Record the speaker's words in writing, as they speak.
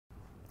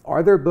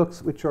Are there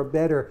books which are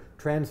better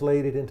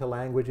translated into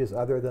languages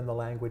other than the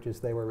languages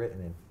they were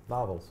written in?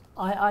 Novels?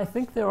 I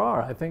think there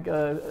are. I think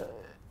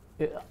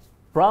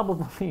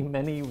probably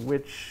many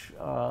which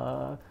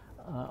are,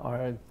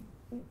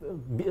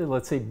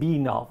 let's say, B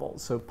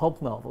novels. So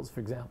pulp novels, for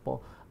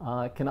example,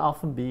 can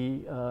often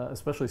be,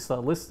 especially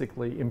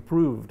stylistically,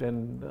 improved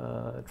in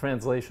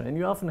translation. And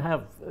you often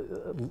have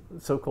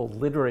so-called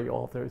literary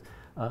authors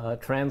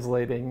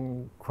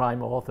translating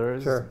crime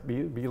authors, sure.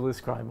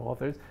 B-list crime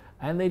authors,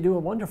 and they do a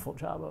wonderful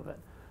job of it.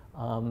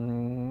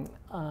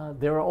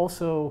 There are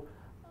also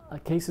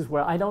cases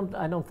where I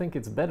don't think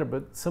it's better,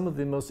 but some of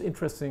the most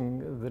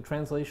interesting, the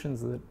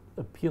translations that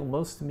appeal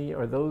most to me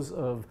are those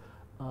of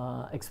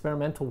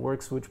experimental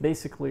works, which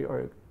basically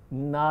are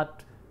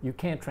not, you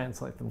can't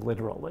translate them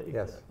literally.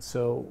 Yes.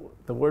 So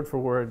the word for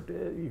word,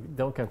 you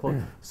don't come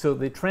close. So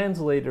the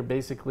translator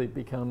basically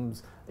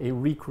becomes a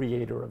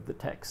recreator of the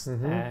text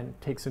and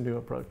takes a new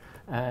approach.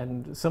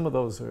 And some of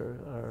those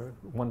are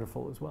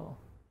wonderful as well.